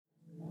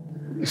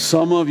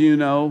Some of you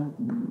know,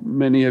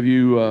 many of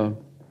you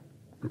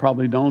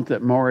probably don't,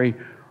 that Maury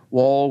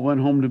Wall went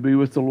home to be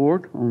with the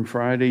Lord on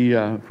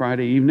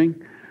Friday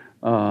evening.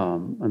 A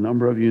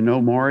number of you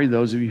know Maury.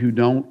 Those of you who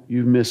don't,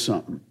 you've missed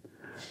something,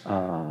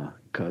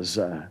 because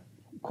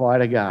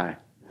quite a guy.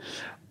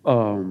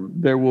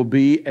 There will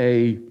be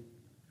a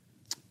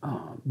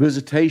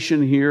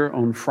visitation here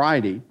on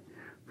Friday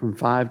from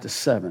 5 to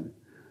 7.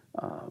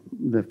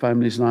 The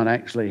family's not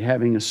actually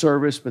having a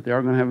service, but they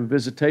are going to have a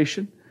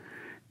visitation.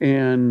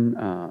 And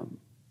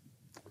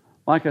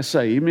like I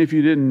say, even if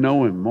you didn't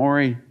know him,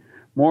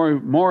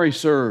 Maury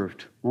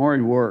served.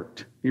 Maury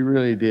worked. He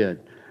really did.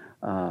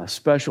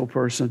 Special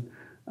person.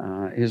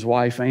 His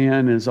wife,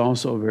 Ann, is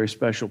also a very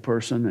special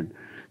person. And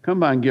come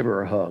by and give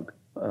her a hug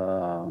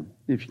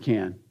if you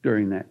can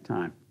during that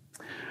time.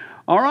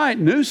 All right,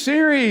 new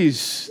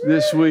series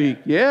this week.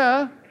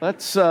 Yeah,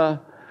 let's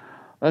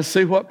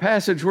see what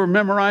passage we're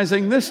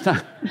memorizing this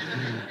time.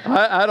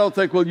 I don't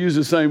think we'll use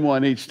the same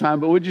one each time,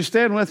 but would you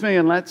stand with me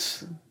and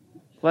let's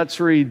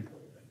read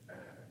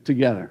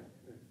together.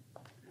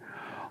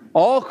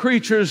 All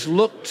creatures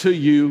look to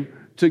you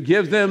to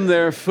give them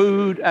their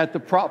food at the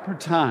proper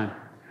time.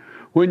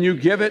 When you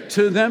give it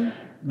to them,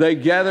 they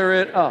gather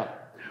it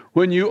up.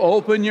 When you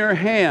open your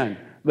hand,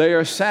 they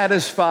are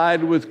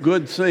satisfied with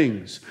good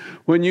things.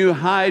 When you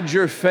hide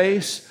your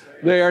face,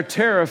 they are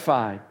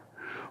terrified.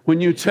 When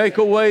you take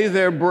away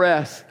their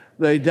breath,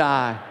 they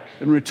die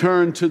and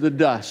return to the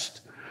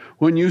dust.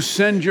 When you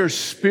send your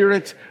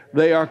spirit,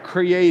 they are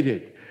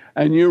created,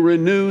 and you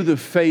renew the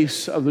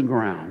face of the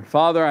ground.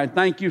 Father, I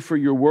thank you for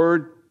your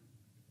word.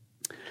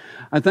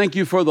 I thank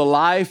you for the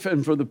life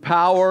and for the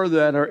power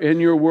that are in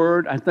your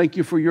word. I thank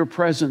you for your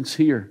presence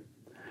here.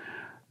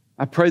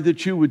 I pray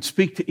that you would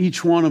speak to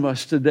each one of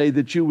us today,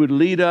 that you would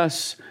lead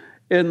us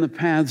in the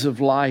paths of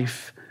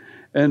life,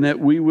 and that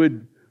we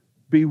would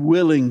be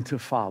willing to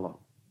follow.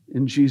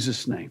 In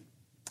Jesus' name,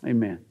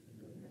 amen.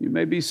 You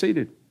may be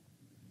seated.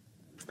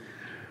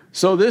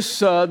 So this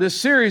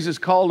series is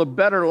called A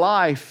Better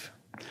Life,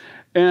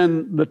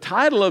 and the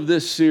title of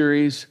this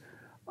series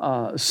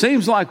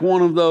seems like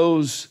one of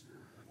those,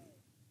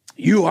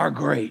 you are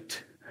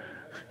great,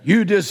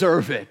 you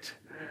deserve it,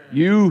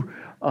 you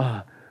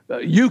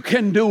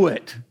can do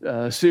it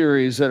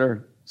series that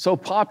are so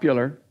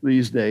popular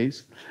these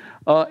days.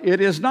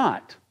 It is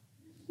not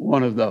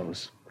one of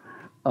those.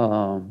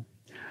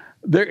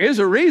 There is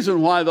a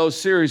reason why those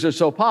series are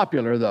so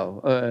popular,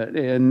 though.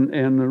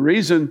 And the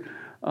reason,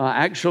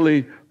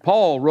 actually,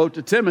 Paul wrote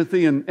to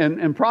Timothy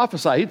and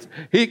prophesied.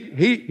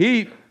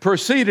 He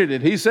preceded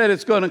it. He said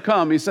it's going to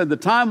come. He said the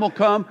time will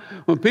come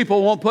when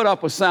people won't put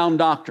up with sound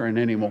doctrine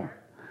anymore.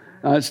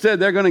 Instead,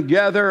 they're going to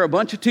gather a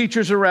bunch of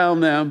teachers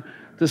around them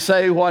to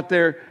say what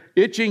their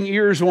itching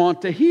ears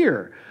want to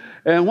hear.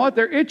 And what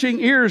their itching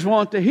ears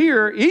want to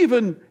hear,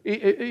 even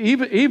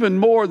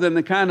more than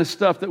the kind of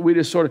stuff that we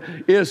just sort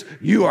of, is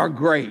you are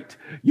great,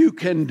 you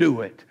can do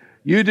it,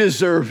 you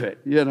deserve it.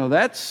 You know,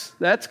 that's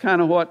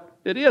kind of what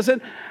it is.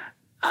 And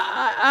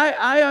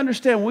I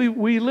understand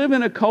we live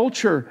in a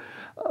culture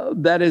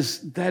that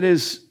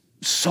is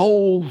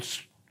soul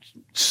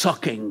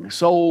sucking,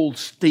 soul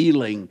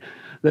stealing,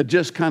 that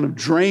just kind of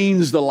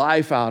drains the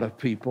life out of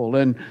people.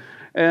 And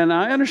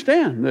I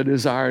understand the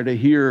desire to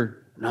hear,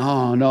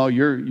 no,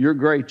 you're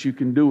great. You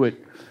can do it.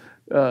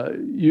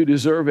 You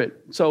deserve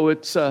it. So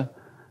it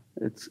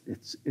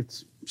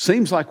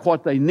seems like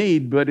what they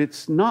need, but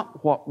it's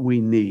not what we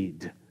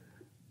need,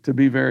 to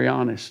be very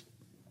honest.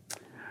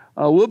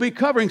 We'll be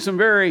covering some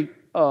very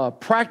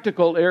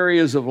practical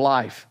areas of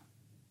life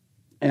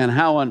and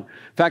how, in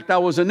fact, I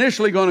was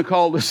initially going to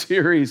call the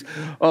series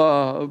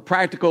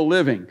Practical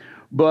Living,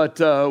 but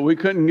we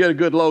couldn't get a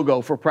good logo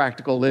for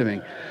Practical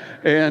Living.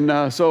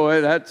 And so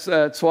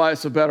that's why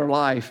it's A Better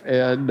Life.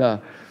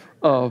 And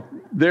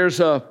there's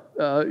a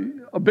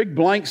big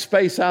blank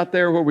space out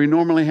there where we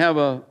normally have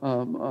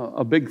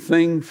a big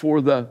thing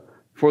for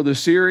the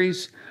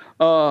series.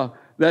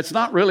 That's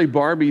not really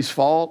Barbie's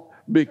fault,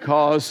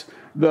 because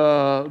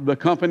the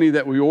company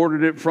that we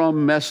ordered it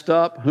from messed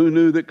up. Who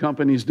knew that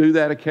companies do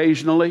that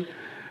occasionally?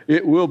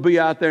 It will be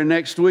out there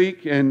next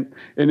week, and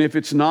if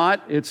it's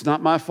not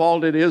my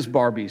fault. It is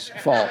Barbie's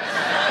fault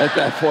at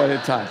that point in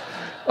time.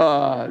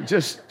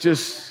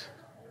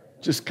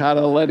 Just kind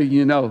of letting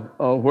you know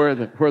where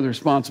the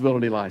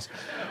responsibility lies.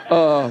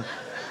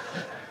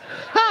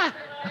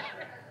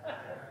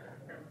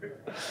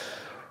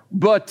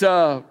 But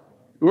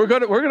we're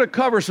going to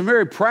cover some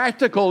very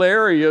practical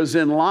areas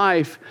in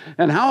life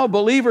and how a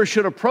believer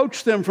should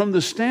approach them from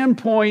the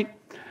standpoint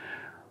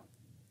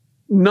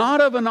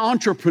not of an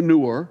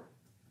entrepreneur,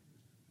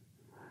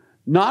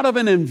 not of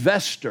an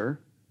investor,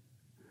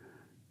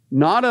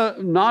 not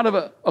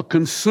of a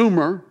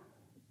consumer.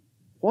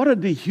 What a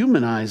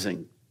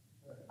dehumanizing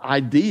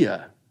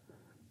idea,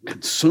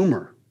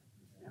 consumer.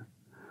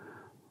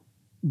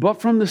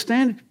 But from the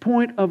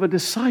standpoint of a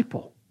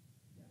disciple,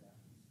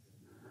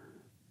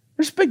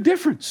 there's a big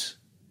difference.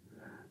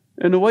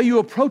 And the way you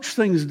approach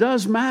things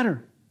does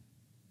matter.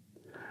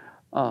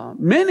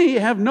 Many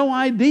have no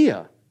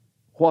idea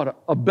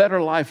what a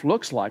better life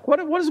looks like. What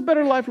does a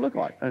better life look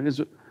like? Is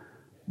it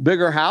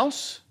bigger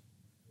house?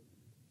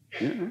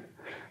 Yeah.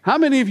 How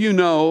many of you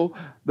know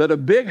that a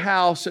big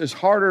house is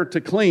harder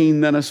to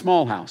clean than a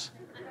small house?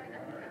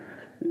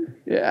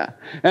 Yeah.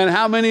 And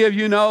how many of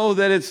you know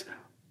that it's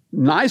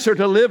nicer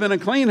to live in a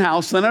clean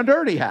house than a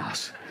dirty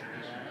house?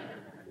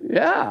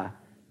 Yeah.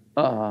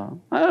 I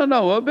don't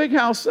know. A big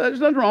house, there's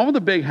nothing wrong with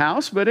a big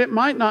house, but it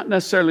might not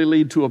necessarily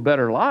lead to a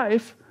better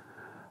life.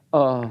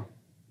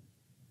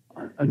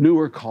 A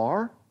newer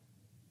car.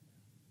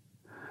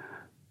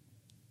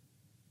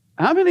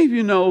 How many of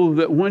you know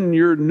that when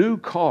your new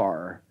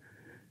car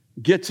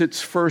gets its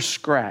first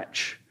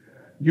scratch,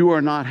 you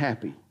are not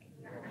happy?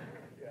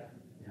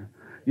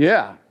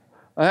 Yeah.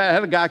 I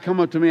had a guy come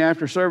up to me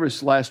after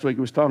service last week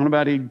who was talking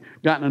about he'd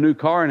gotten a new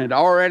car and it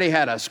already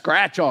had a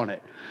scratch on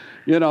it.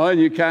 You know, and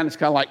it's kind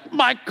of like,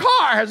 my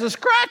car has a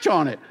scratch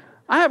on it.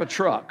 I have a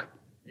truck.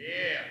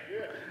 Yeah.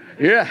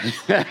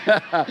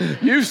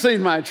 You've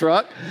seen my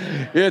truck.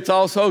 It's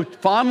also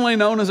fondly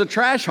known as a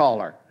trash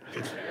hauler.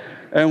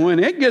 And when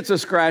it gets a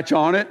scratch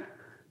on it,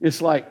 it's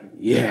like,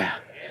 yeah.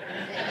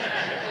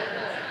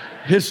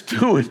 It's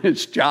doing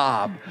its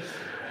job.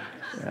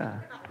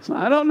 Yeah. So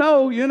I don't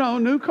know,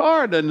 new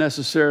car doesn't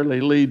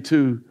necessarily lead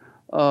to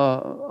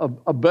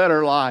a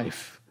better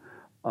life.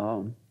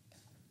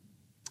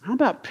 How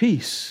about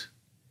peace?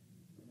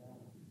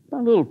 How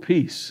about a little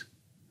peace?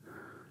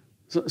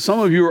 So, some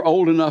of you are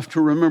old enough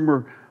to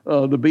remember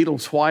the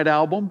Beatles' White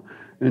Album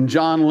and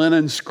John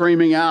Lennon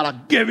screaming out,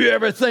 I'll give you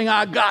everything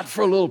I got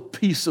for a little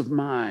peace of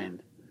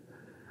mind.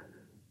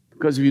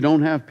 Because if you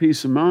don't have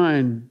peace of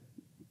mind,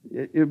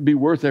 it'd be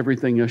worth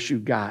everything else you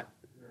got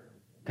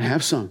to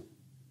have some.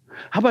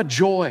 How about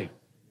joy?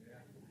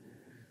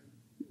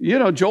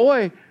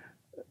 Joy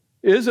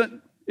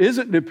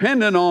isn't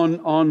dependent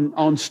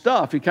on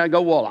stuff. You kind of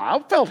go, well, I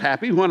felt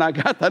happy when I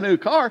got the new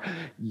car.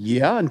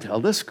 Yeah, until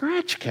the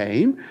scratch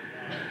came.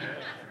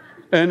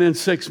 And then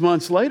 6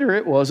 months later,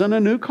 it wasn't a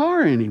new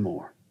car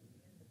anymore.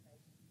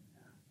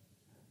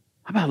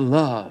 How about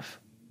love?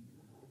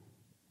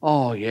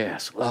 Oh,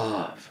 yes,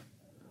 love.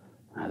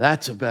 Now,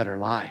 that's a better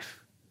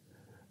life.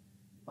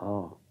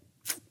 Oh.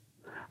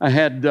 I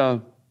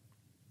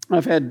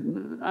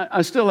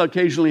still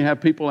occasionally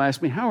have people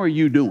ask me, how are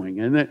you doing?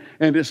 And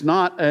it's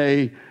not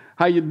a,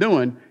 how you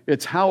doing?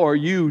 It's how are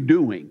you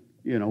doing?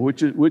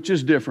 Which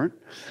is different.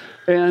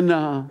 And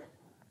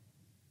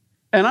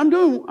I'm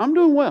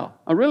doing well.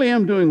 I really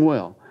am doing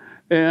well.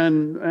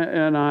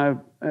 And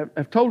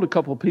I've told a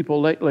couple of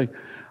people lately,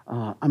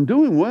 I'm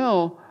doing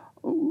well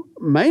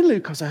mainly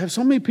because I have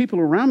so many people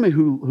around me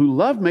who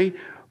love me,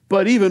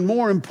 but even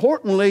more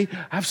importantly,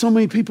 I have so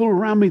many people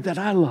around me that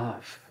I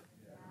love.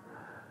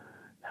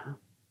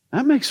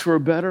 That makes for a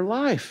better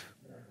life.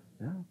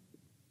 Yeah.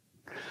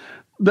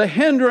 The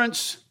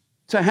hindrance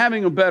to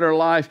having a better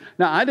life.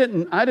 Now, I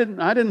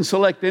didn't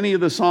select any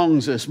of the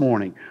songs this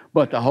morning,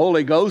 but the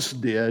Holy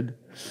Ghost did.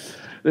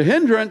 The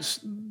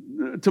hindrance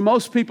to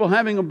most people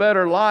having a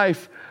better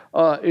life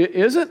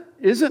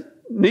isn't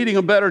needing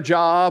a better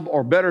job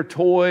or better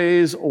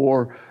toys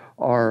or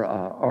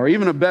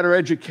even a better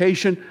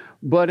education,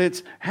 but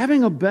it's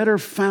having a better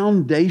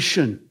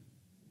foundation.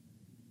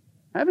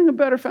 Having a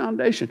better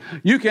foundation.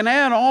 You can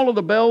add all of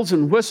the bells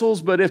and whistles,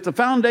 but if the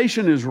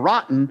foundation is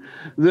rotten,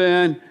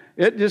 then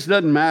it just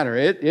doesn't matter.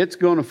 It's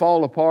going to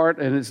fall apart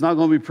and it's not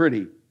going to be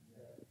pretty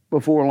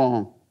before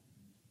long.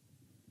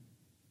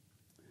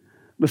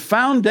 The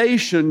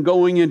foundation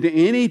going into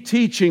any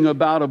teaching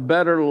about a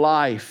better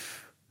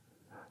life.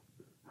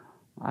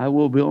 I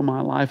will build my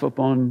life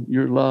upon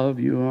your love.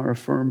 You are a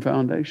firm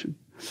foundation.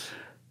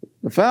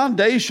 The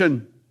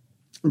foundation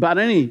about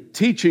any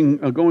teaching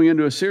going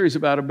into a series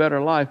about a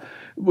better life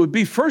would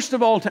be, first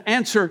of all, to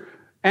answer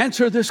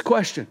this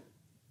question.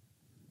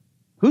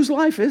 Whose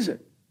life is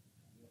it?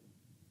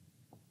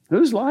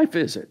 Whose life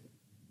is it?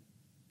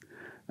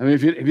 I mean,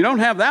 if you don't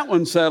have that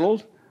one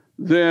settled,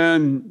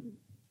 then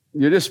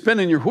you're just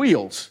spinning your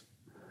wheels.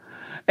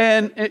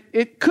 And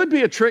it could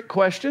be a trick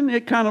question.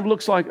 It kind of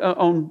looks like,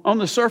 on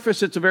the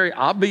surface, it's a very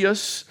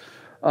obvious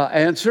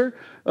answer.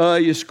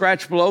 You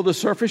scratch below the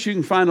surface, you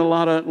can find a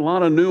lot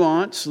of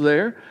nuance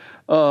there.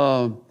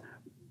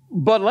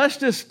 But let's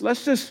just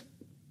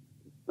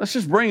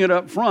bring it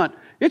up front.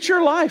 It's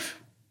your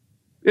life.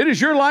 It is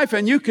your life,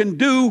 and you can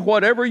do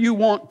whatever you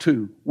want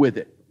to with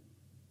it.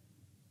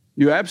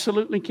 You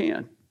absolutely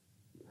can.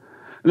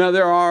 Now,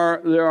 there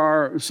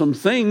are some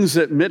things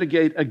that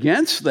mitigate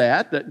against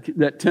that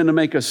tend to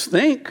make us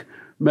think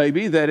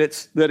maybe that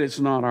it's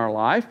not our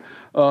life.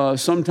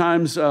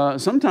 Sometimes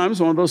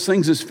one of those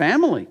things is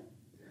family.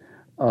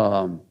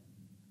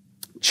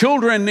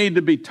 Children need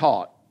to be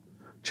taught.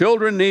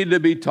 Children need to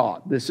be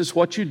taught. This is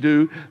what you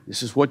do.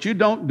 This is what you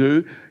don't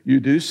do.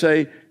 You do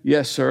say,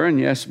 yes, sir, and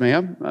yes,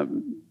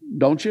 ma'am.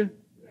 Don't you?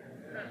 Yes,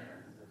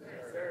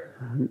 sir.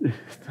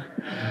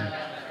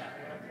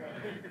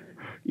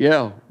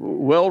 Yeah,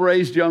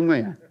 well-raised young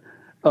man.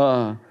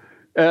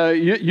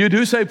 You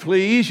do say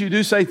please, you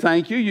do say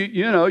thank you.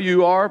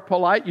 You are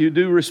polite, you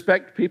do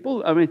respect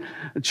people. I mean,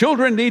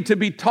 children need to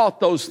be taught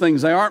those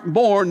things. They aren't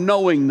born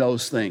knowing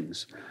those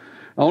things.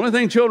 The only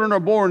thing children are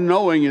born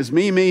knowing is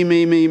me, me,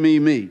 me, me, me,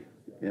 me.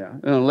 Yeah.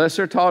 And unless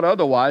they're taught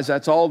otherwise,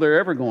 that's all they're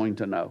ever going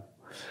to know.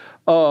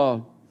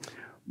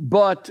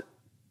 But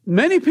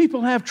many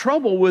people have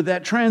trouble with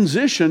that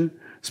transition,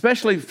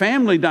 especially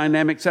family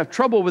dynamics have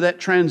trouble with that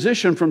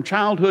transition from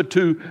childhood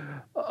to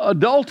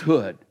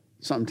adulthood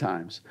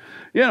sometimes.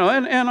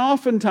 And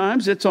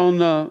oftentimes it's on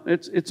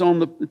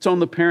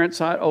the parent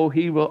side. Oh,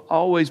 you'll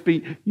always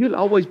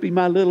be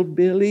my little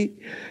Billy.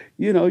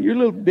 Your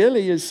little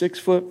Billy is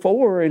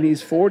 6'4" and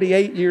he's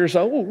 48 years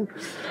old.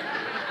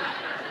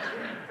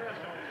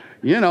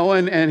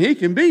 And he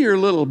can be your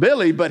little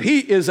Billy, but he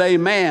is a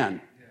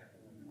man.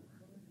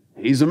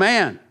 He's a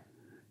man.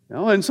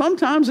 And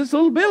sometimes it's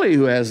little Billy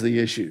who has the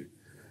issue.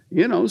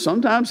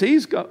 Sometimes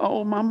he's got,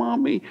 oh, my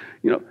mommy,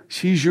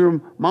 she's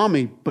your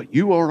mommy, but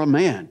you are a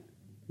man.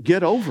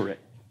 Get over it.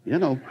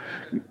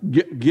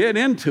 Get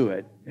into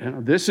it.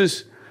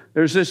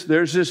 There's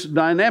this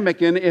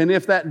dynamic, and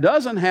if that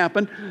doesn't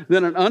happen,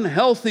 then an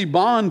unhealthy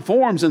bond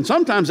forms, and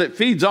sometimes it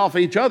feeds off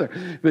each other.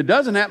 If it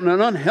doesn't happen,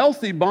 an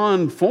unhealthy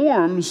bond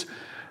forms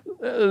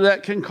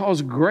that can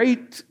cause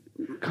great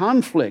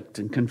conflict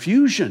and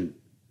confusion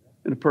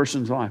in a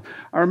person's life.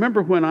 I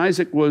remember when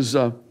Isaac was,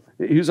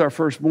 he was our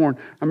firstborn.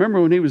 I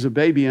remember when he was a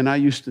baby, and I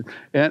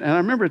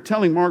remember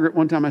telling Margaret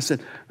one time, I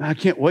said, I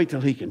can't wait till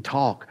he can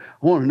talk.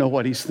 I want to know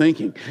what he's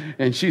thinking.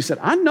 And she said,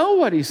 I know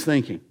what he's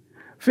thinking.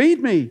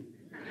 Feed me.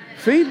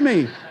 Feed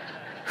me.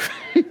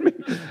 Feed me.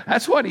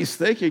 That's what he's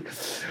thinking.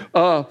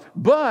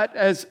 But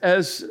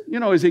as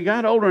he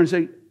got older,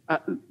 and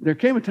there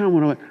came a time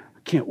when I went, I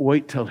can't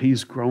wait till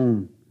he's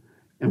grown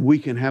and we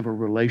can have a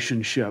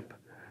relationship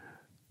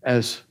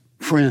as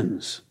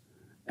friends,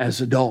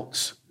 as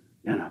adults,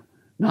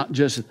 not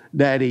just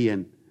daddy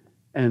and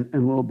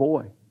little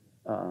boy.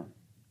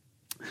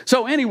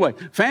 So anyway,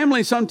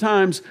 family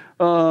sometimes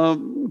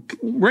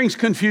brings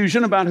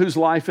confusion about whose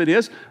life it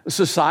is.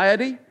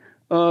 Society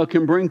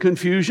can bring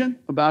confusion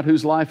about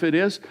whose life it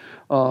is.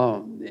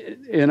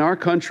 In our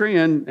country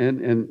and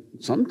in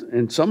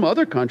some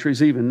other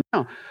countries even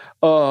now,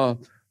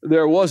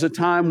 there was a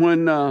time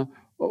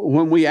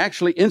when we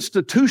actually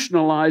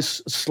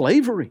institutionalized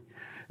slavery.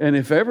 And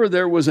if ever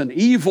there was an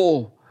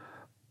evil,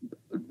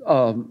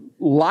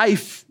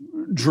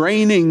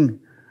 life-draining,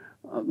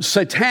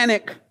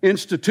 satanic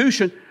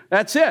institution,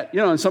 that's it.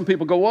 And some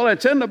people go, well,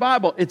 it's in the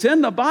Bible. It's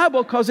in the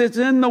Bible because it's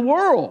in the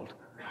world.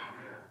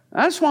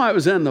 That's why it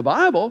was in the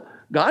Bible.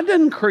 God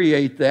didn't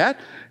create that,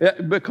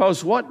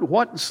 because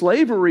what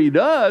slavery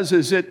does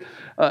is it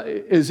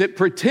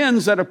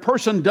pretends that a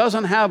person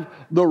doesn't have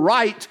the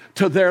right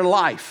to their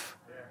life.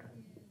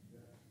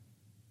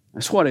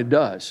 That's what it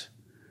does.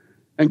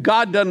 And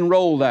God doesn't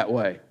roll that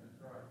way.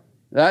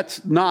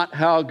 That's not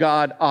how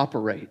God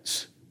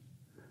operates.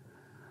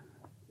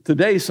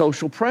 Today,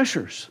 social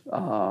pressures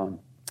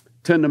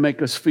tend to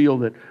make us feel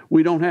that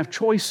we don't have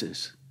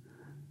choices.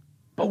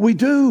 But we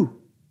do.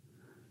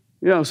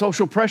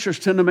 Social pressures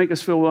tend to make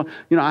us feel, well,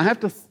 I have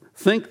to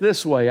think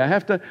this way. I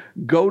have to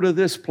go to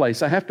this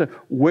place. I have to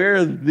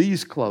wear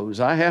these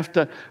clothes. I have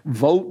to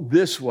vote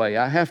this way.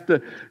 I have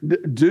to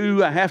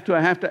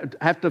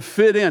have to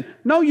fit in.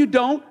 No, you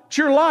don't. It's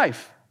your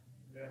life.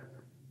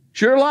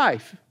 It's your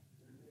life.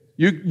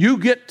 You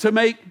get to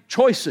make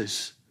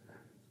choices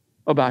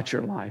about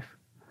your life.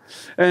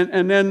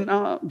 And then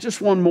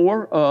just one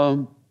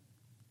more,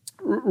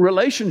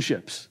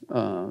 relationships.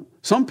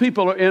 Some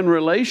people are in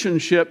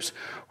relationships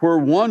where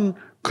one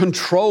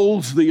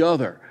controls the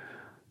other.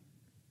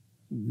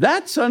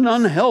 That's an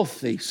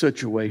unhealthy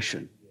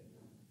situation.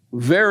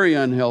 Very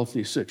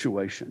unhealthy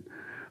situation.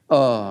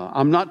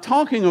 I'm not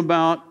talking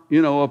about,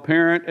 a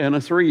parent and a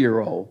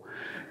 3-year-old.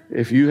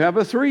 If you have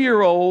a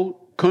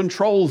 3-year-old,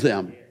 control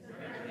them.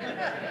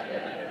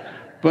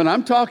 But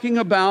I'm talking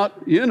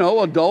about,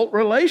 adult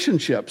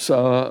relationships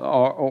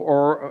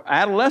or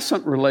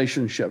adolescent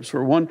relationships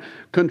where one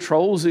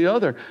controls the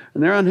other.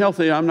 And they're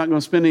unhealthy. I'm not going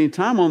to spend any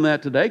time on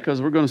that today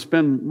because we're going to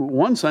spend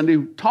one Sunday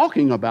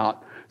talking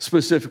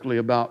specifically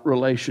about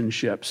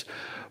relationships.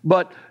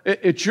 But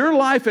it's your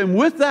life, and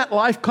with that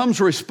life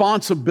comes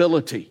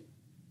responsibility.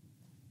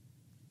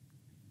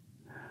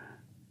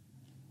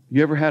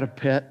 You ever had a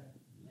pet?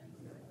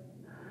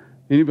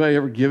 Anybody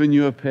ever given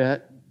you a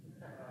pet?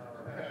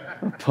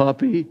 A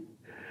puppy?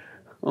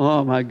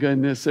 Oh my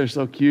goodness, they're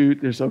so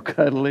cute, they're so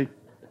cuddly.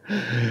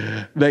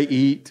 They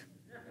eat.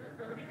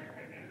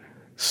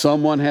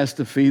 Someone has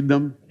to feed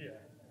them.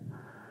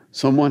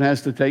 Someone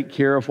has to take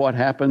care of what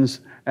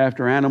happens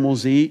after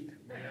animals eat.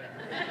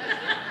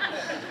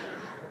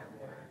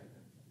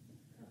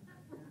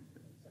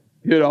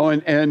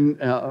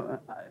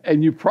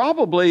 And you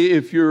probably,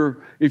 if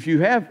you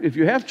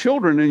have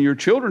children and your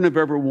children have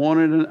ever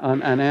wanted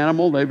an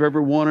animal, they've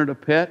ever wanted a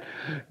pet,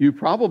 you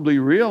probably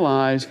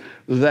realize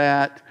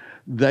that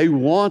they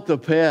want the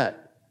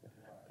pet.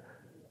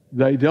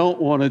 They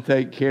don't want to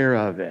take care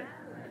of it.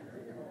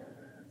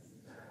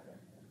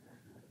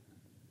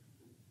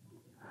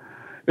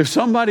 If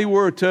somebody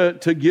were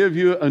to give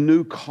you a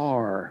new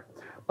car,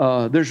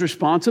 there's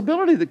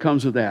responsibility that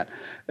comes with that.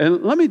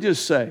 And let me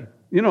just say,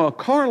 a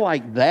car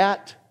like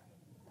that,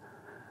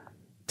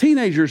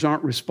 teenagers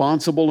aren't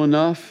responsible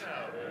enough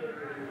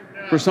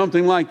for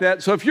something like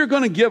that. So if you're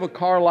going to give a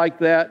car like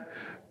that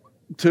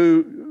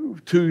to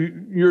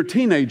your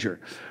teenager,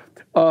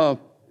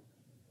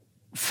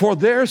 for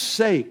their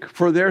sake,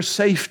 for their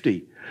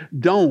safety,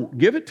 don't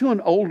give it to an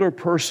older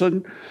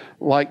person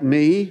like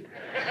me.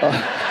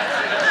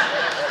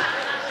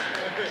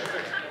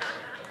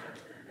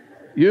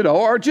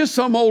 Or just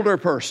some older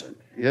person,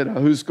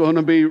 who's going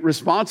to be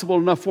responsible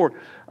enough for it.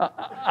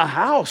 A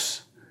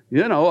house,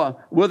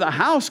 with a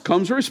house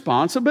comes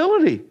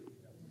responsibility.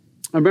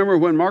 I remember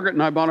when Margaret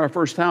and I bought our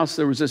first house,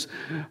 there was this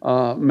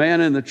man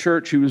in the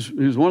church who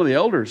was one of the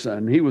elders,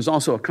 and he was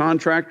also a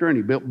contractor, and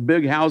he built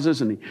big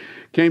houses, and he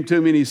came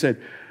to me and he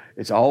said,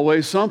 it's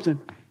always something.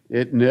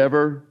 It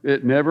never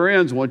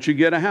ends. Once you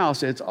get a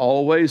house, it's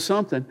always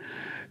something.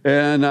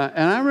 And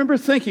I remember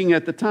thinking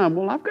at the time,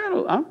 well, I've got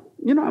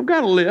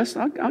a list.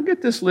 I'll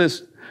get this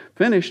list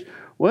finished.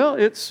 Well,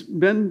 it's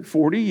been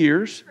 40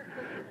 years,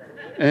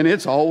 and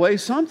it's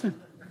always something.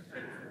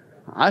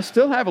 I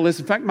still have a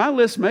list. In fact, my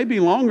list may be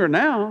longer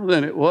now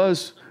than it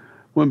was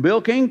when Bill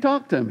King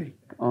talked to me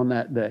on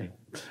that day.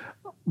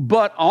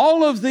 But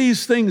all of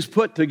these things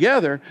put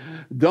together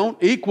don't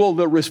equal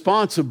the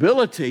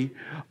responsibility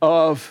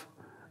of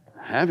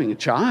having a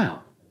child.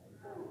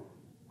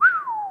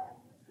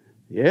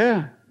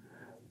 Yeah.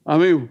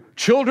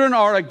 Children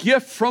are a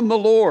gift from the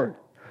Lord.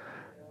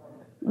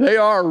 They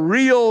are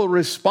real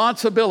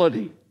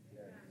responsibility.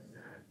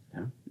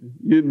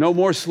 No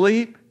more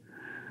sleep.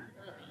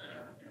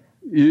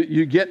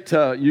 You get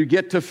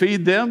to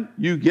feed them.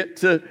 You get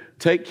to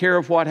take care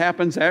of what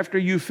happens after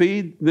you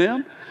feed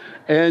them.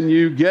 And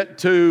you get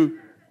to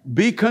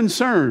be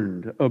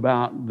concerned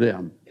about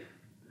them.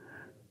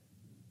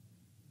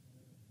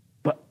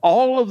 But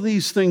all of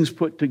these things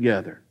put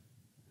together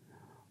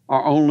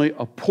are only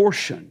a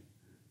portion.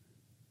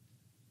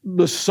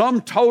 The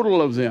sum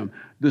total of them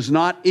does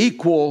not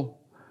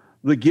equal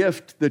the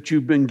gift that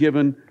you've been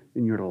given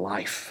in your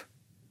life,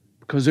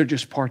 because they're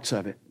just parts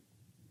of it.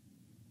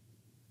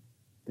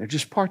 They're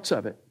just parts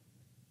of it.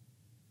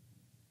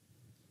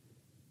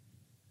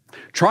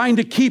 Trying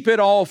to keep it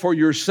all for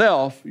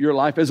yourself, your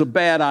life, is a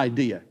bad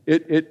idea.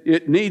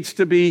 It needs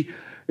to be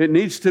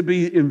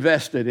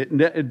invested.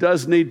 It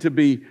does need to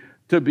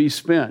be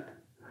spent.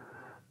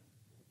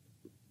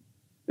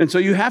 And so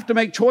you have to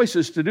make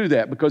choices to do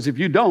that, because if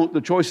you don't,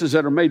 the choices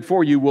that are made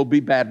for you will be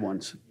bad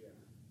ones.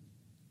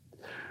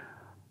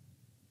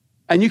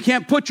 And you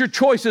can't put your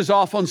choices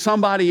off on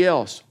somebody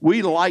else.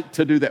 We like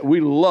to do that. We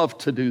love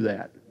to do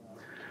that.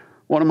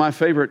 One of my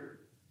favorite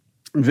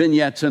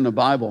vignettes in the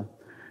Bible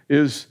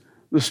is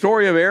the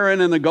story of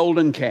Aaron and the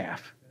golden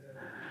calf.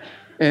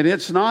 And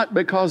it's not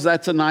because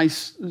that's a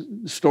nice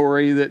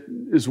story that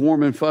is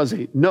warm and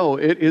fuzzy. No,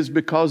 it is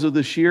because of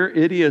the sheer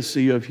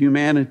idiocy of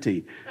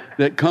humanity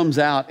that comes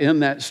out in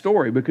that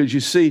story. Because you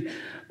see,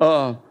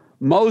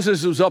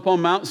 Moses was up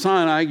on Mount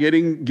Sinai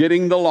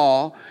getting the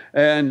law,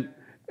 and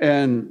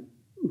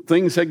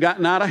things had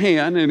gotten out of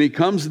hand, and he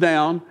comes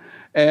down,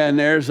 and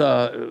there's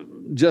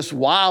just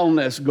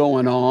wildness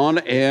going on,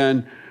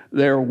 and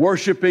they're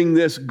worshiping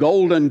this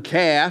golden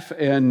calf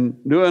and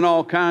doing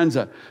all kinds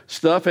of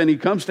stuff. And he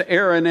comes to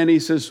Aaron and he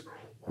says,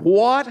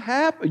 what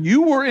happened?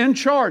 You were in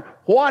charge.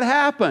 What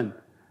happened?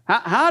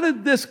 How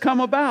did this come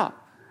about?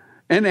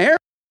 And Aaron,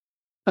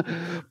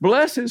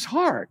 bless his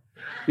heart,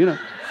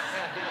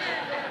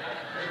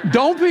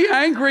 don't be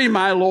angry,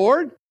 my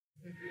Lord.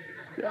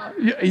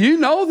 You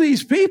know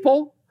these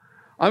people.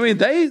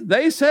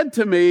 They said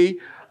to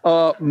me,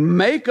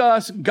 make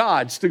us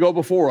gods to go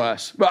before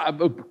us,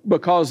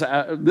 because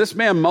this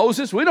man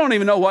Moses, we don't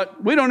even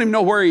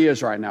know where he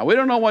is right now. We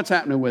don't know what's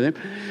happening with him.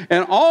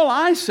 And all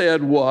I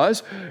said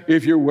was,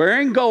 if you're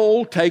wearing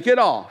gold, take it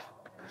off.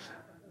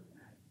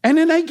 And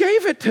then they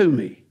gave it to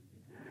me,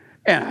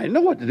 and I didn't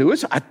know what to do.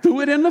 So I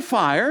threw it in the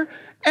fire,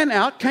 and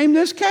out came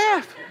this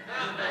calf.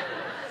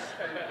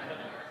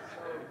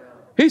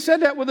 He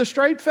said that with a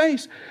straight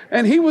face,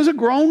 and he was a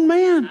grown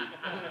man.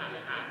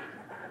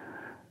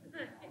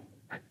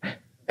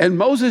 And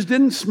Moses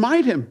didn't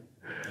smite him,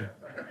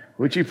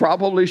 which he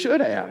probably should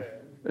have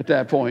at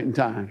that point in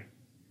time.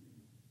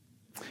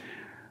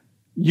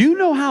 You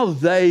know how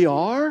they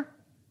are.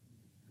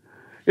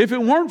 If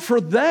it weren't for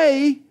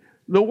they,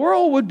 the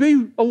world would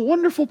be a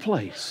wonderful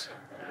place.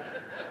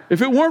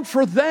 If it weren't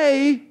for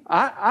they,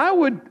 I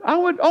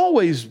would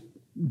always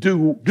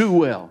do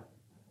well.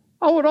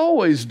 I would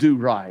always do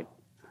right.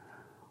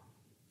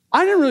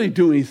 I didn't really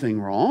do anything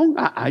wrong.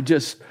 I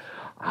just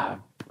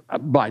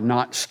by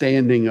not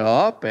standing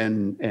up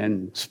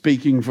and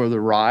speaking for the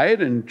right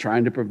and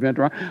trying to prevent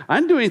wrong. I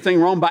didn't do anything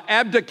wrong by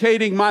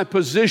abdicating my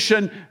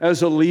position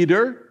as a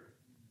leader,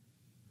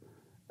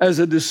 as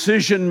a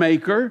decision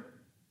maker.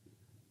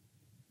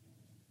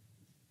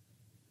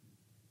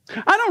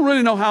 I don't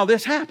really know how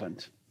this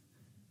happened.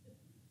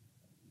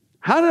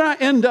 How did I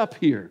end up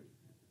here?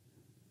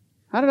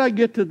 How did I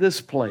get to this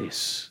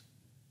place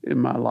in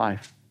my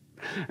life?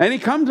 And he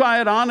comes by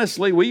it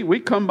honestly. We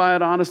come by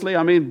it honestly.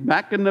 I mean,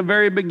 back in the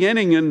very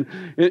beginning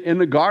in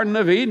the Garden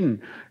of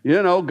Eden,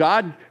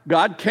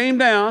 God came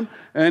down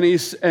and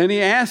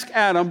he asked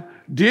Adam,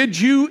 did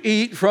you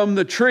eat from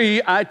the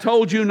tree I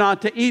told you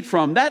not to eat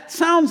from? That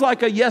sounds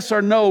like a yes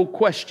or no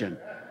question.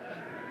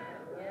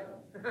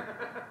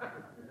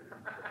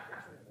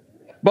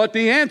 But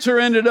the answer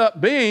ended up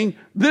being,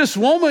 this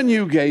woman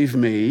you gave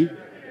me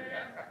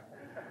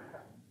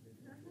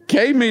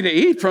to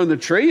eat from the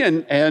tree,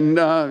 and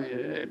I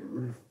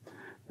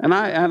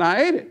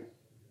ate it.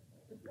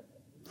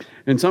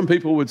 And some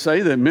people would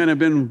say that men have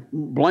been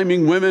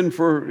blaming women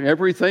for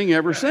everything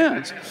ever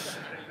since.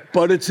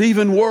 But it's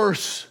even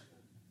worse,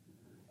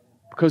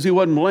 because he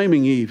wasn't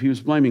blaming Eve, he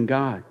was blaming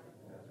God.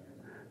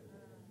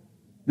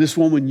 This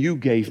woman you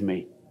gave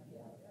me.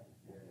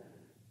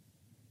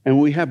 And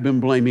we have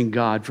been blaming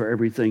God for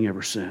everything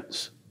ever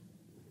since.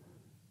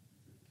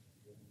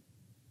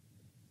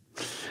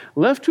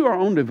 Left to our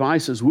own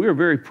devices, we are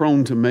very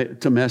prone to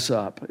mess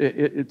up.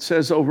 It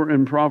says over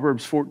in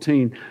Proverbs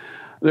 14,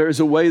 there is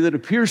a way that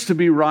appears to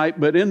be right,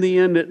 but in the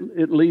end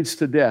it leads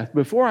to death.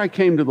 Before I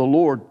came to the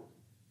Lord,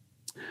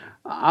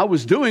 I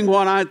was doing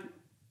what I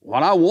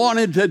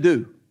wanted to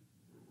do,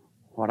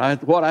 what I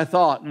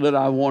thought that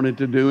I wanted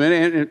to do.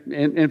 And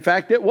in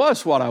fact, it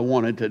was what I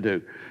wanted to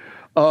do.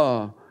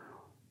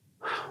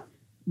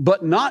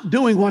 But not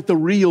doing what the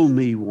real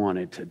me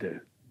wanted to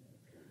do,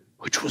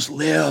 which was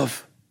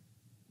live.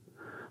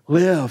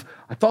 Live.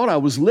 I thought I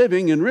was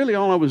living, and really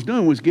all I was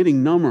doing was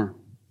getting number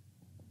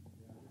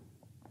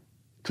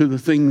to the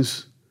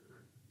things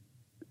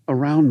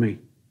around me,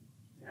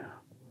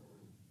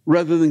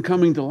 rather than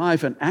coming to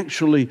life and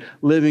actually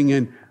living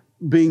and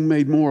being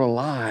made more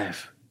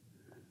alive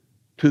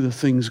to the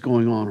things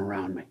going on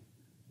around me,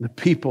 the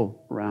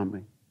people around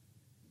me.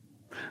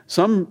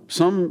 Some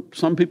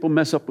people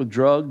mess up with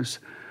drugs.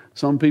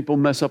 Some people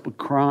mess up with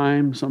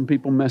crime. Some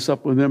people mess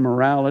up with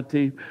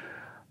immorality.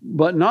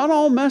 But not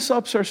all mess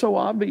ups are so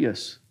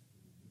obvious.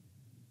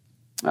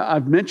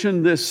 I've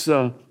mentioned this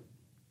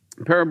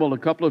parable a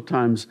couple of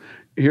times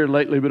here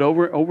lately, but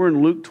over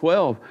in Luke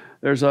 12,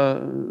 there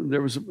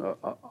was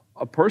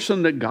a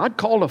person that God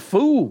called a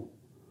fool,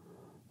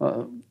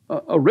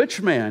 a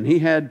rich man. He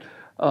had,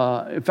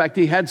 in fact,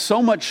 he had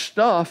so much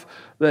stuff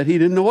that he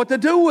didn't know what to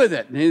do with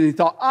it. And he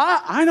thought,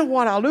 I know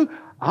what I'll do.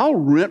 I'll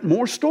rent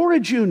more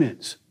storage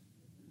units.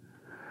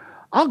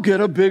 I'll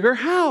get a bigger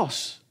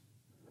house.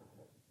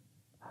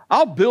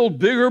 I'll build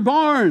bigger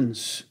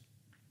barns.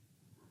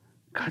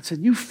 God said,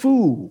 you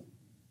fool.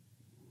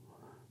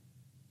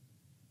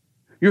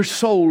 Your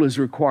soul is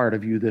required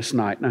of you this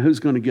night. Now, who's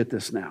going to get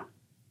this now?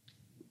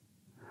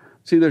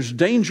 See, there's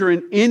danger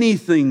in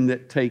anything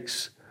that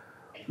takes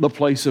the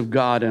place of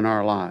God in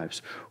our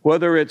lives,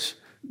 whether it's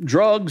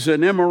drugs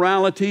and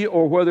immorality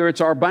or whether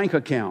it's our bank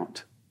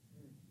account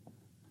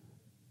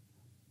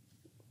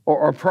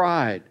or our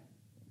pride.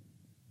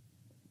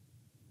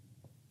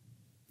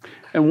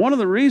 And one of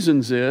the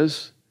reasons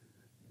is,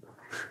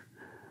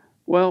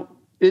 well,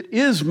 it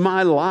is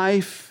my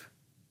life,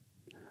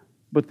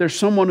 but there's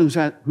someone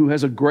who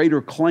has a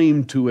greater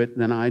claim to it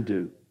than I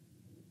do.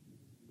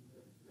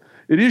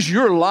 It is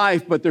your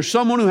life, but there's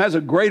someone who has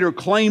a greater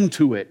claim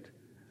to it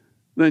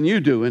than you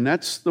do, and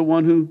that's the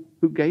one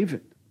who gave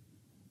it.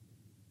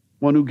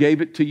 One who gave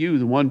it to you,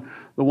 the one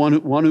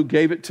who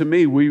gave it to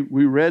me. We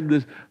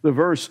read the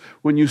verse,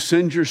 when you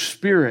send your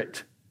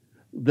spirit,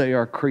 they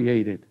are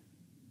created.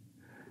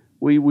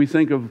 We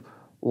think of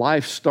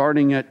life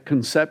starting at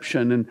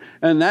conception,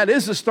 and that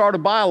is the start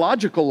of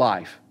biological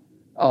life.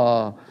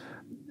 But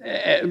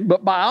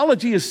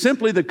biology is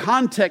simply the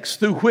context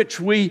through which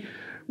we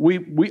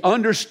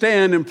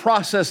understand and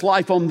process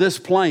life on this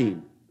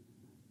plane.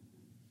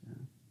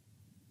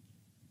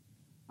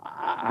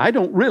 I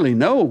don't really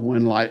know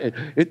when life,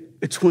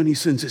 it's when He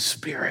sends His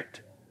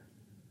Spirit.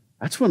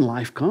 That's when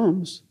life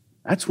comes.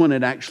 That's when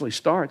it actually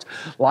starts.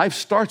 Life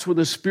starts with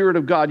the Spirit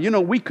of God. You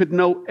know, we could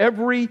know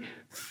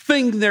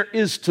everything there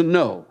is to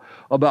know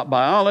about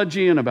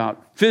biology and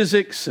about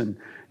physics and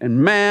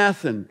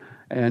math and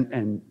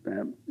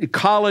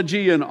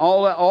ecology and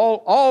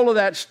all of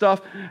that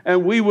stuff,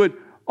 and we would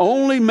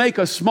only make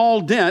a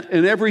small dent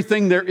in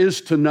everything there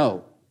is to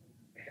know.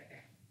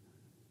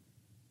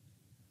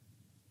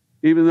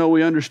 Even though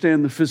we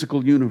understand the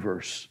physical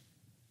universe.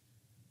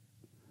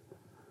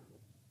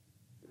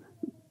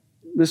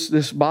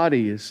 This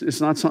body it's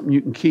not something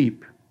you can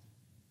keep.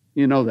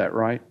 You know that,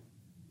 right?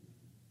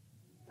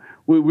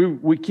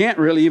 We can't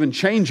really even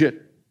change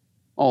it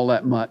all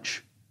that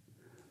much.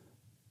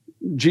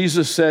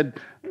 Jesus said,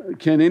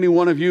 can any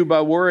one of you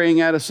by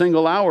worrying add a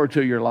single hour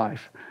to your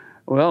life?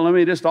 Well, let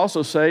me just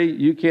also say,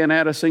 you can't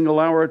add a single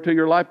hour to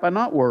your life by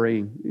not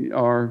worrying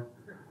or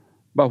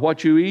by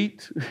what you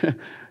eat.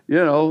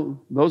 You know,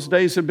 those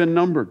days have been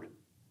numbered.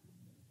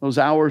 Those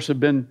hours have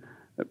been,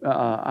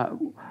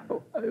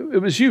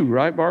 it was you,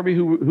 right, Barbie,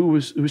 who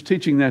was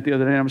teaching that the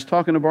other day. I was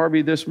talking to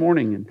Barbie this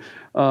morning,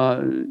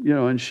 and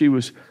and she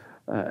was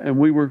And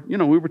we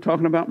were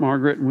talking about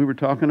Margaret, and we were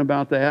talking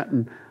about that,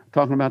 and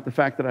talking about the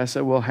fact that I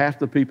said, well, half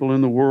the people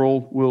in the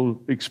world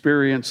will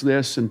experience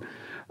this, and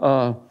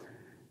I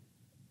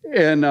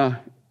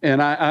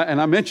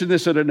mentioned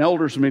this at an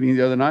elders meeting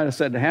the other night. I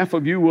said, half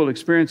of you will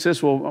experience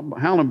this. Well,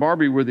 Hal and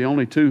Barbie were the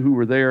only two who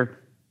were there,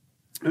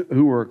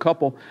 who were a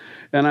couple.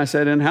 And I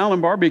said, and Hal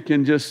and Barbie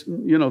can just,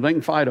 they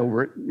can fight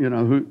over it,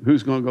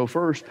 who's going to go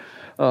first,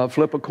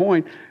 flip a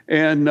coin.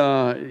 And,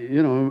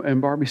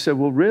 and Barbie said,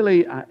 well,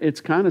 really,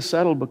 it's kind of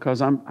settled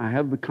because I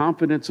have the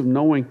confidence of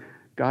knowing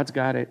God's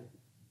got it.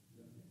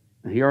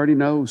 And He already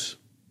knows.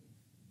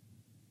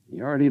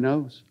 He already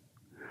knows.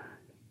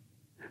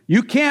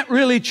 You can't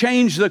really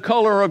change the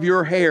color of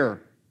your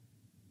hair.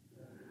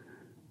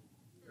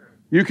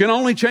 You can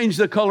only change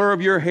the color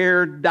of your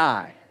hair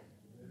dye.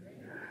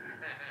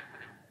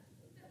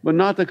 But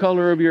not the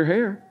color of your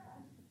hair.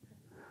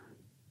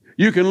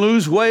 You can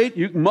lose weight,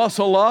 you can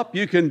muscle up,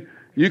 you can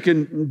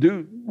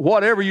do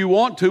whatever you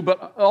want to,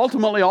 but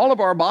ultimately all of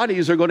our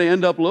bodies are going to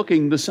end up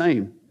looking the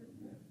same.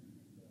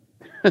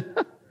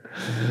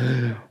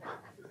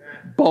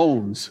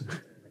 Bones.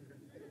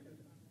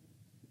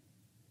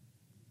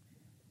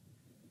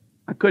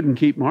 I couldn't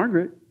keep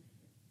Margaret.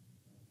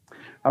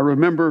 I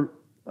remember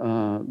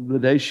the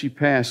day she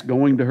passed,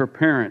 going to her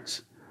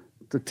parents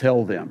to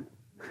tell them.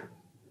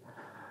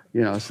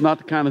 It's not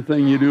the kind of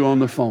thing you do on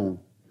the phone.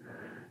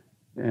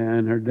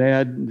 And her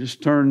dad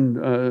just turned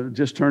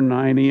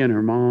 90, and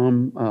her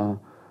mom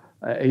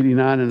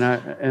 89.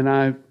 And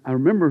I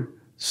remember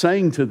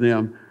saying to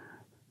them,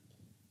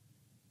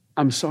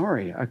 "I'm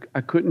sorry,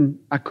 I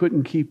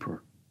couldn't keep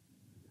her.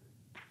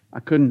 I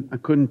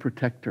couldn't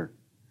protect her."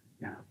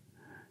 Yeah,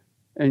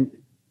 and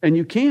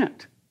you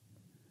can't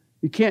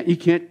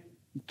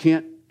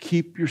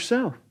keep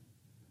yourself.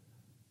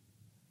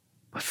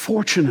 But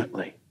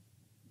fortunately,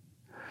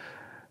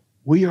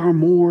 we are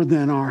more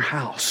than our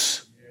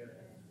house.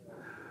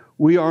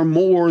 We are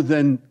more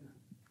than,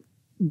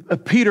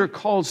 Peter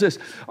calls this,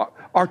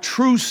 our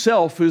true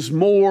self is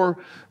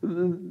more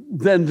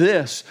than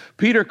this.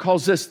 Peter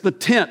calls this the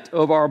tent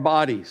of our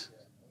bodies.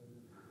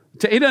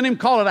 He doesn't even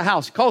call it a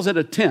house, he calls it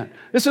a tent.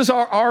 This is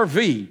our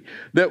RV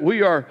that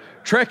we are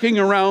trekking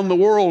around the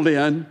world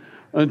in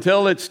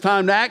until it's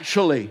time to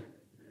actually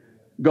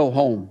go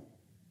home.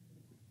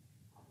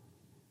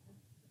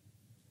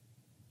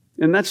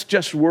 And that's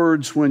just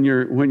words when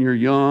you're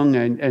young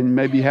and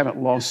maybe you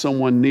haven't lost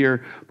someone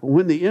near. But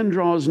when the end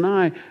draws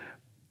nigh,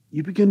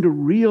 you begin to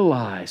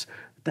realize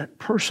that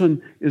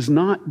person is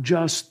not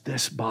just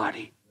this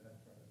body.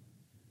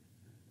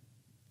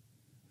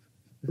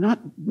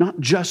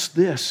 Not just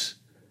this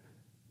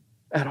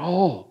at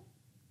all.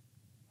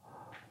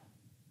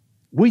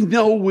 We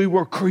know we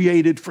were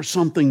created for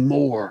something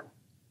more.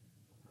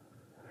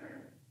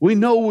 We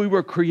know we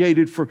were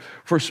created for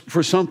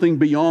something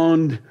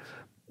beyond,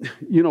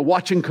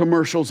 watching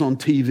commercials on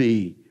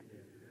TV,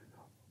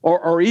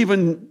 or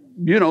even,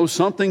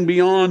 something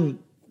beyond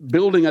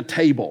building a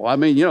table. I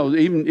mean,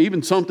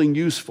 even something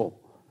useful.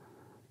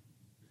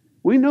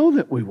 We know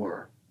that we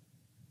were.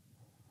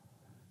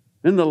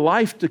 In the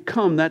life to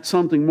come, that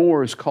something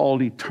more is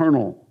called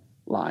eternal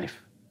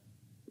life.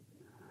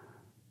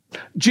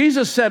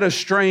 Jesus said a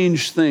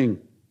strange thing.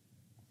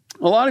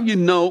 A lot of you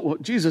know,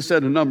 Jesus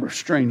said a number of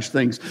strange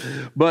things,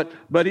 but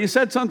he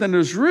said something that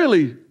was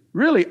really,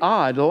 really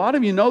odd. A lot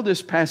of you know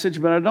this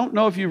passage, but I don't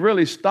know if you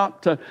really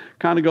stopped to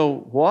kind of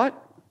go,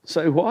 what?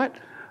 Say what?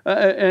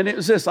 And it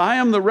was this: I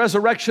am the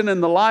resurrection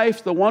and the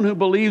life. The one who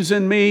believes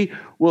in me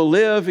will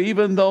live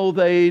even though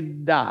they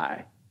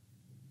die.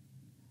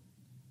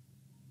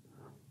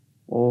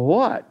 Well,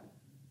 what?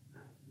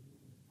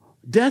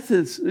 Death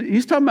is,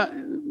 he's talking about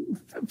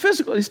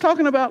physical. He's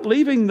talking about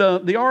leaving the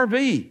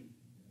RV.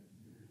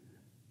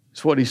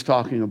 That's what he's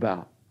talking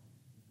about.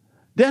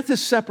 Death is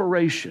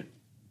separation.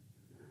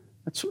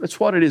 That's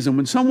what it is. And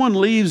when someone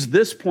leaves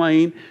this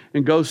plane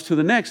and goes to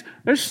the next,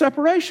 there's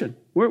separation.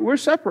 We're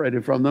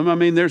separated from them. I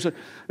mean, there's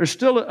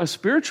still a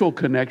spiritual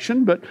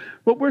connection, but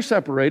we're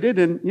separated.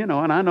 And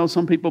and I know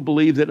some people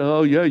believe that,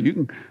 oh yeah, you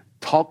can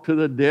talk to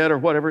the dead or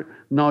whatever.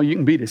 No, you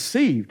can be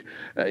deceived.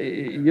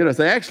 If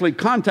they actually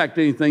contact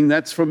anything,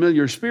 that's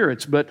familiar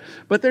spirits. But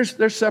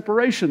there's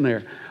separation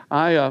there.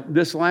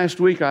 This last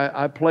week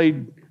I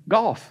played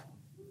golf.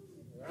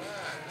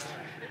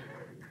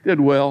 Did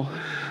well.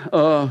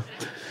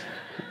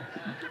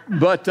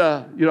 But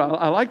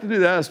I like to do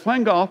that. I was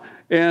playing golf,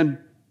 and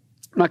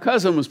my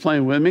cousin was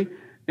playing with me,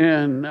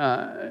 and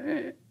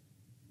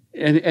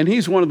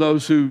he's one of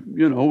those who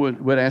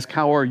would ask,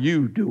 "How are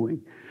you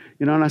doing?"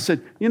 And I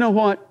said, "You know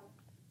what?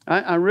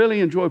 I really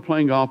enjoy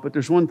playing golf, but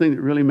there's one thing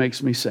that really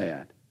makes me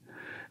sad,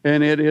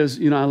 and it is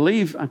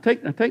I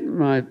take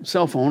my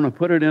cell phone, I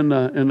put it in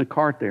the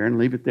cart there, and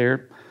leave it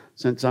there,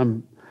 since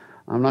I'm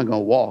not going to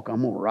walk.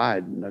 I'm going to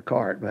ride in the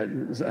cart, but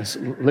I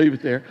leave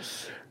it there."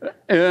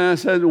 And I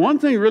said, one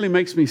thing really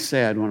makes me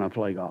sad when I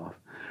play golf,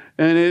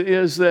 and it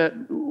is that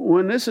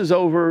when this is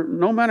over,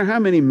 no matter how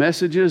many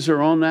messages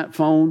are on that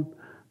phone,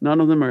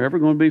 none of them are ever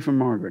going to be from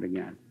Margaret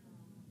again.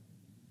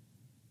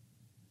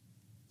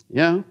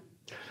 Yeah.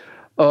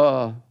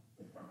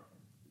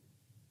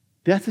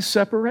 Death is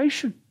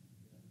separation.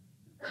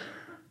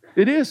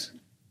 It is.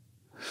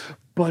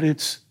 But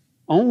it's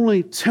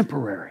only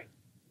temporary.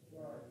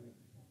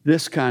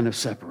 This kind of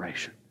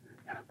separation.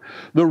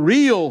 The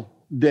real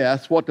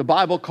death, what the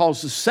Bible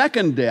calls the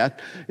second death,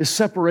 is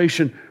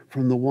separation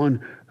from the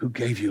one who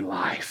gave you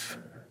life.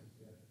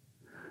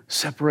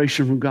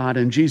 Separation from God.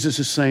 And Jesus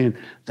is saying,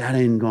 that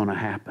ain't going to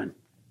happen.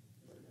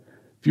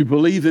 If you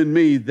believe in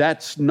me,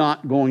 that's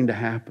not going to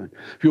happen.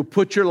 If you'll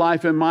put your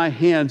life in my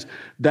hands,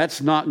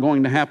 that's not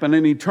going to happen.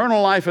 And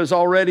eternal life has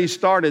already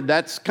started.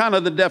 That's kind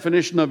of the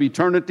definition of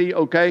eternity,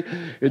 okay?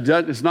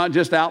 It's not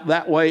just out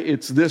that way,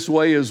 it's this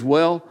way as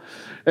well.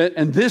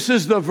 And this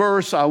is the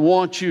verse I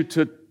want you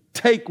to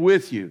take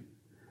with you.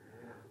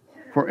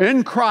 For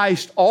in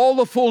Christ, all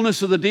the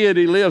fullness of the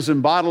deity lives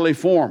in bodily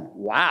form.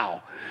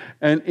 Wow.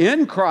 And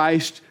in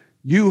Christ,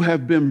 you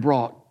have been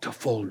brought to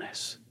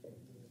fullness.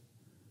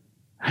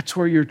 That's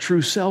where your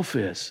true self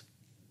is.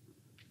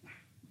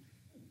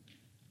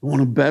 You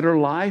want a better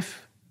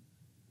life?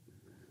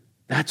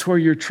 That's where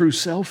your true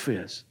self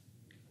is.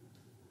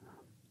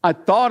 I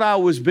thought I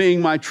was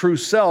being my true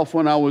self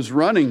when I was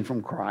running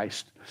from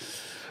Christ.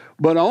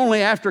 But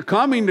only after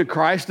coming to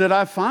Christ did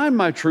I find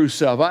my true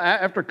self.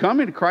 After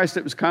coming to Christ,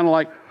 it was kind of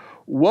like,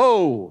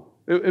 whoa.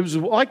 It was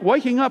like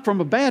waking up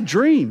from a bad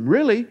dream,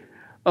 really.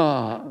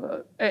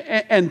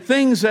 And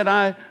things that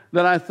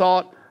I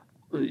thought,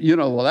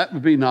 well, that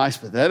would be nice,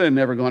 but that ain't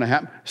never going to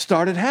happen,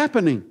 started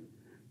happening.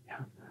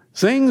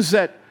 Things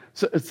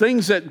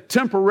that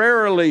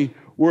temporarily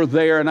were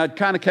there, and I'd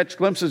kind of catch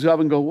glimpses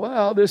of and go,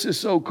 wow, this is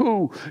so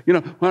cool.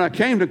 When I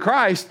came to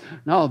Christ,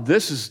 no,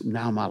 this is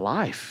now my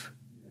life.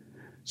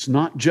 It's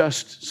not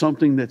just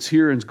something that's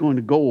here and is going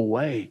to go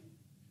away.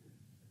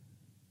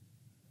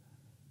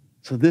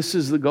 So this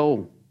is the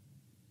goal.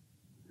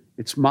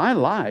 It's my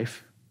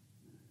life.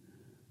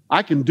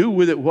 I can do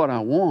with it what I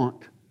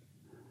want.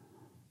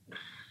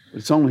 But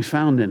it's only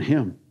found in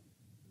Him.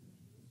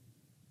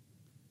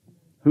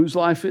 Whose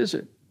life is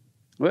it?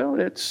 Well,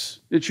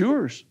 it's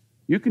yours.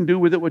 You can do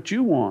with it what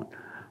you want.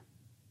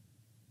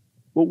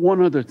 But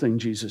one other thing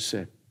Jesus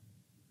said.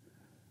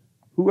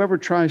 Whoever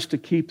tries to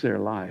keep their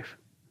life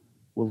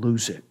will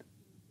lose it.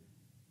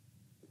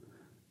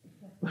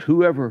 But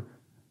whoever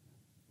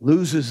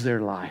loses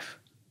their life,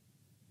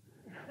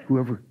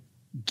 whoever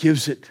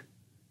gives it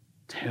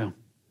to Him,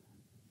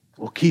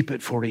 will keep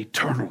it for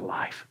eternal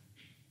life.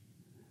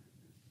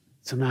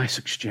 It's a nice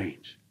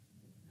exchange.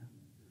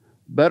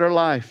 Better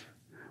life.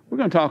 We're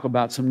going to talk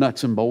about some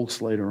nuts and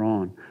bolts later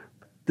on.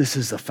 This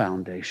is the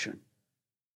foundation.